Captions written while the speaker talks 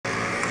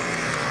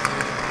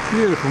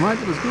Beautiful, mate.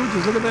 It was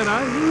gorgeous. Look at that,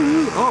 eh?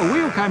 Ooh. Oh, a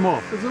wheel came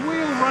off. There's a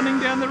wheel running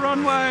down the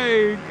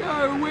runway.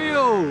 Go,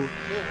 wheel.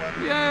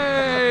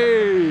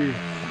 Yay.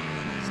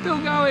 Still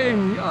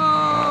going.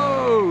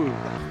 Oh.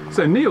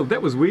 So, Neil,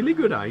 that was really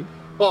good, eh?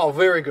 Oh,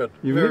 very good.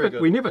 Very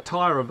good. We never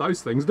tire of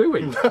those things, do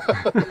we?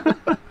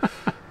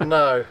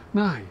 No.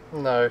 No.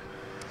 No.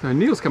 So,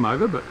 Neil's come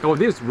over, but... Oh,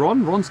 there's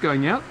Ron. Ron's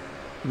going out.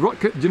 Do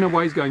you know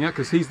why he's going out?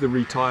 Because he's the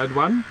retired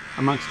one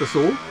amongst us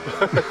all.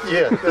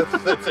 Yeah,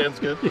 that sounds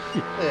good.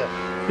 Yeah.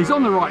 He's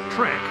on the right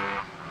track.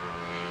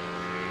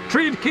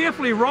 Tread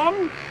carefully, Ron.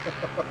 Oh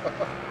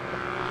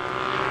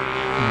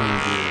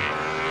dear.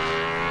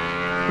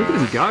 Look at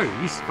him go.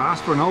 He's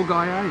fast for an old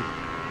guy, eh?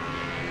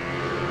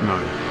 No.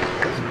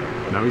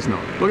 No, he's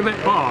not. Look at that.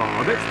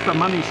 Oh, that's the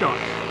money shot.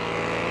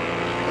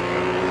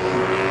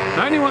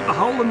 They only want the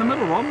hole in the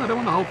middle, Ron. They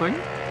don't want the whole thing.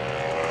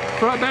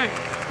 Throw it back.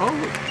 Oh,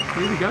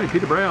 here we go,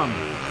 Peter Brown.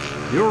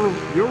 Your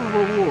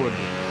reward.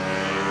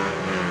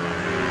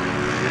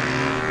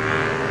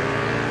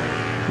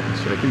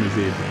 He's shaking his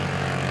head.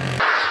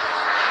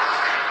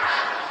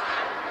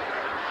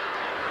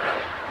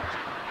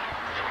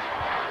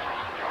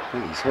 I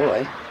think he's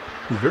high.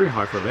 He's very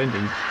high for a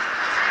landing.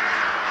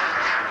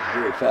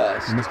 Very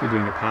fast. He must be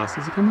doing a pass.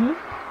 Is he coming in?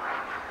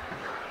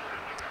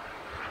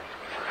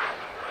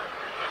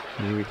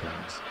 Here he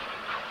comes.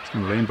 He's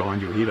going to land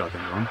behind your head, I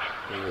think, Ron.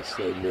 Yeah,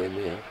 slowing down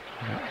now.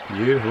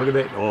 Beautiful, look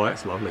at that. Oh,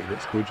 that's lovely.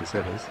 That's gorgeous,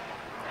 that is.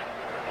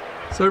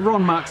 So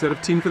Ron marks out of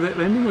 10 for that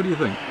landing. What do you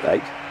think?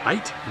 8. 8?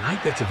 8?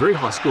 That's a very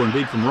high score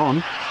indeed from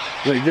Ron.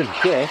 Well, he didn't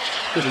crash.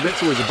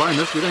 That's always a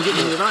bonus. We don't get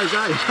many of those,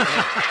 eh?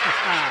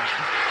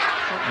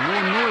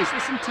 More noise.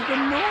 Listen to the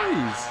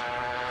noise.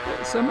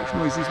 There's so much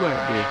noise his way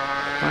up there.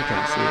 I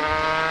can't see it.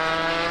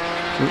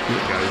 Oh, here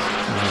it goes.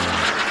 Oh.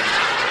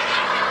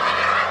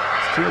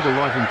 It's terrible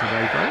lighting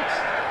today, folks.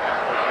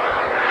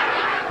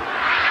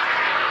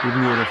 Even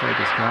the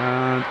autofocus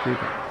can't keep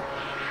it.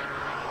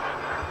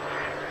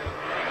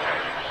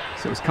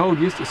 So it was cold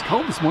yesterday. It's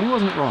cold this morning,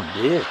 wasn't it, Ron?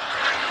 Yeah.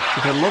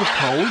 We've had a lot of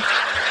cold.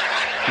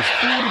 There's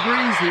 4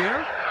 degrees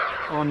here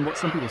on what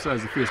some people say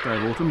is the first day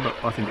of autumn, but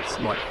I think it's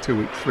like 2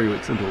 weeks, 3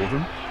 weeks into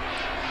autumn.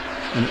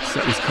 And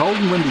it was cold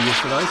and windy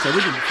yesterday, so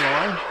we didn't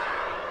fly.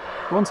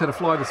 Ron's had a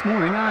fly this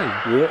morning, eh?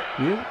 Yeah.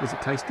 Yeah? Was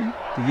it tasty?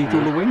 Did you eat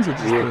all the wings or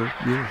just the...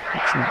 Yeah,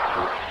 excellent.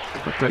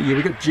 But yeah,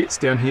 we got jets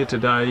down here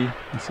today.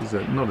 This is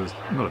not a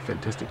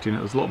fantastic turnout.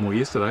 There was a lot more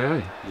yesterday,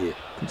 eh? Yeah. I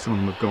think some of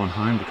them have gone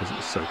home because it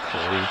was so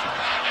cold. There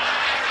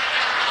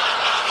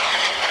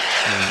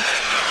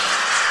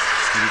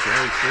you go,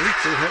 see?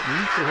 It's all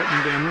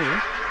happening down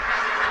there.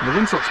 And the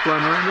windsock's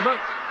blowing around a bit.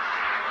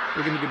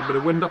 We're going to get a bit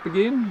of wind up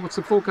again. What's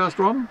the forecast,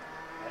 Ron?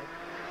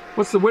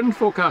 What's the wind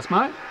forecast,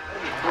 mate?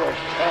 12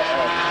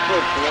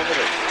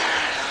 kilometres.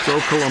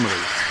 12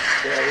 kilometres.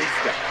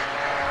 Southeaster.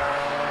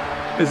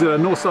 Is it a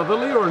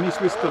north-southerly or an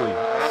east-westerly?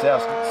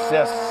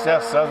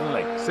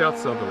 South-southerly.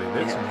 South-southerly.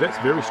 That's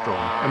very strong.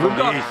 And we've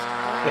got...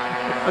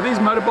 Are these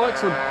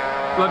motorbikes or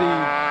bloody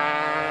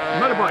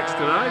motorbikes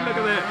today? Look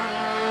at that.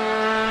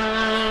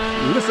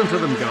 Listen to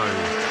them go. Look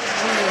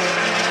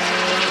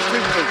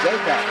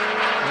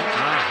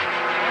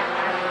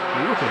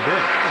at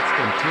that. That's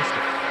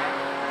fantastic.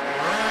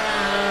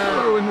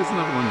 Oh, and there's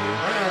another one there.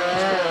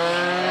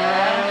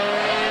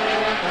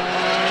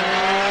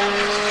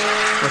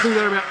 I think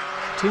they're about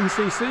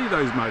 10cc,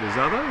 those motors,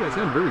 are they? They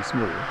sound very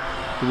small.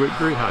 They work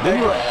very hard.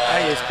 Anyway,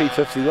 ASP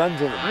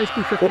 51s in them.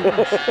 ASP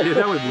 51s. Yeah,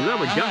 they were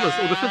gutless.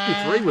 Or the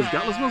 53 was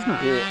gutless, wasn't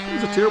it? Yeah.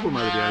 It was a terrible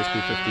motor, the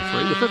ASP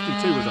 53. The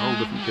 52 was a whole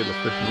different kettle of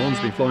fish. And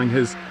Ron's been flying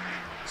his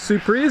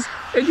Supreas.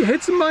 And you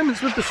had some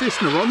moments with the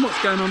Cessna, Ron. What's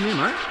going on there,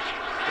 mate?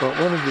 Well, it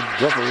wanted to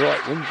drop a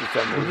right wing for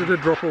some reason. Wanted to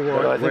drop a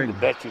right wing. I think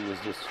the battery was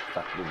just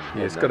fucking...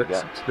 Yeah, it's got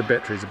the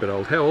battery's a bit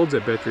old. How old's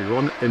that battery,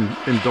 Ron, in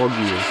dog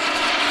years?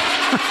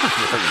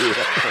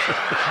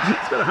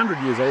 It's about 100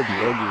 years old in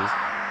dog years.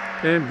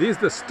 And there's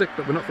the stick,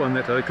 but we're not flying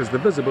that today because the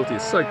visibility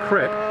is so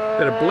crap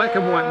that a black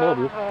and white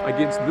model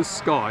against this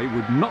sky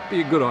would not be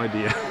a good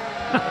idea.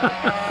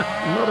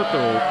 Not at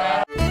all.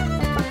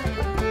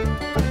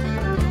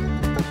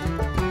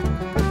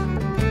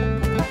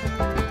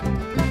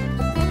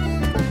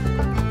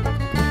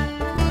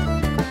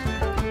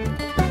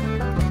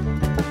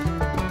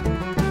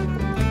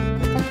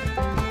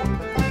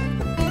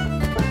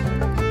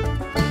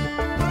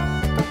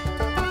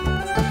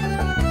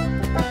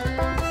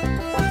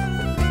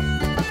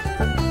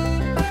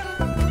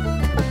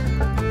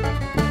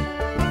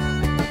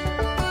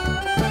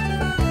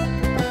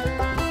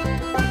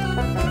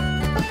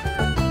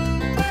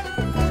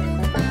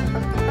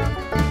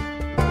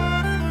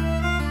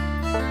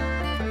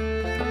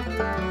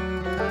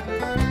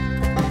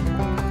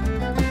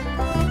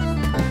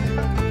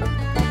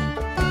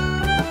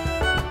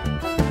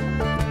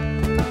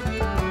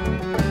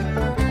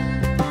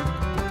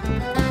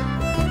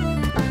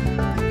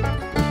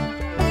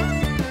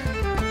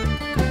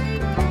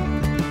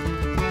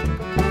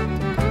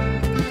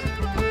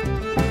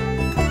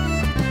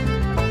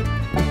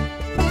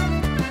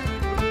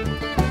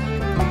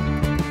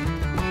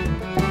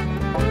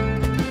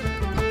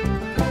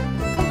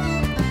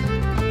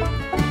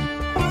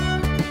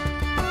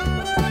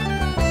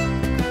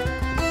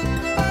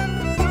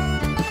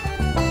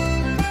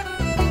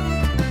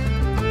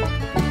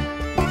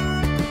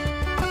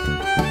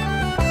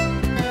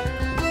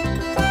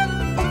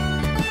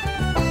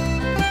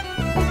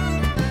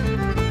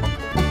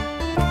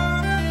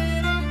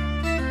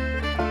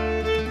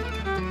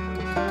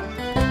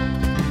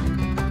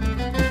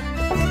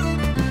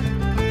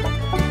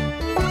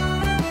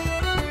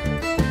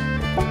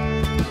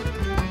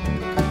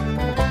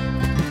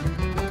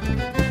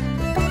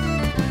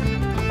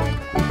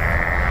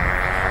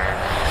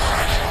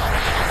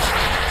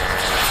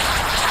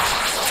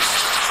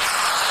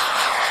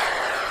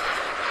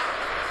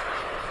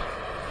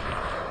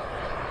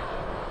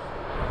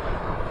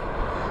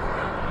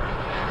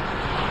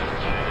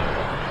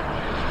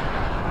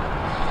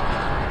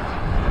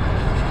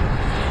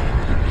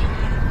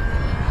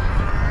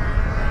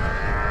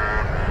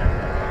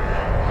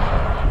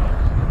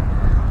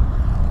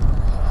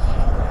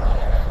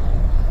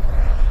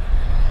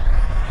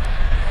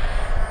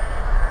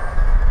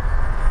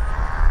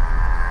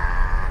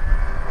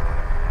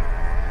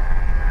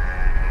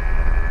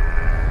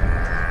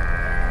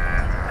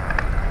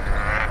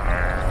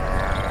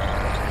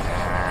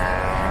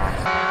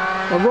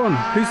 Oh, Ron,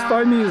 whose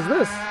foamy is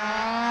this?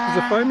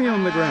 There's a foamy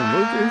on the ground.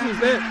 Whose is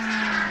that?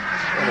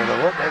 I don't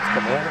know what that's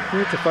come out of.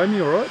 Yeah, it's a foamy,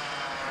 alright.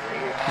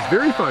 It's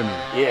very foamy.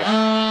 Yeah.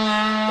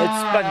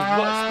 It's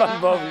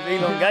SpongeBob with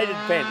elongated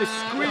pants. It's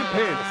square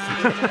pants.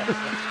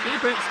 Square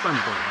pants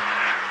SpongeBob.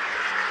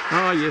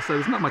 Oh yeah, so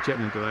there's not much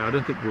happening today. I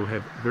don't think we'll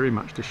have very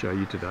much to show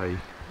you today.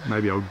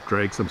 Maybe I'll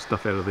drag some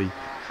stuff out of the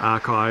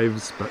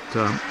archives, but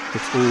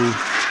it's all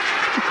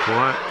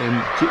quiet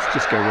and jets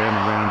just go round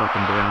and round, up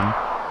and down.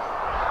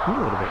 Not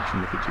a lot of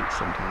action with the jets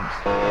sometimes.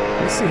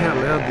 Let's see how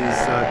loud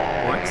these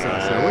bikes are,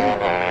 shall we?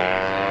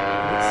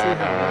 Let's see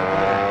how loud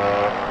they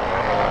are.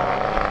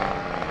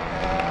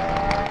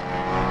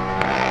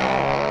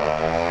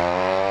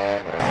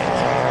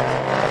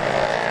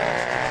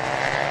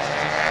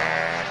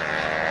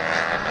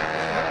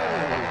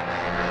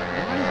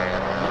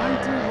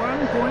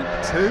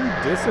 91.2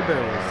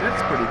 decibels.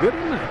 That's pretty good,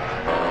 isn't it?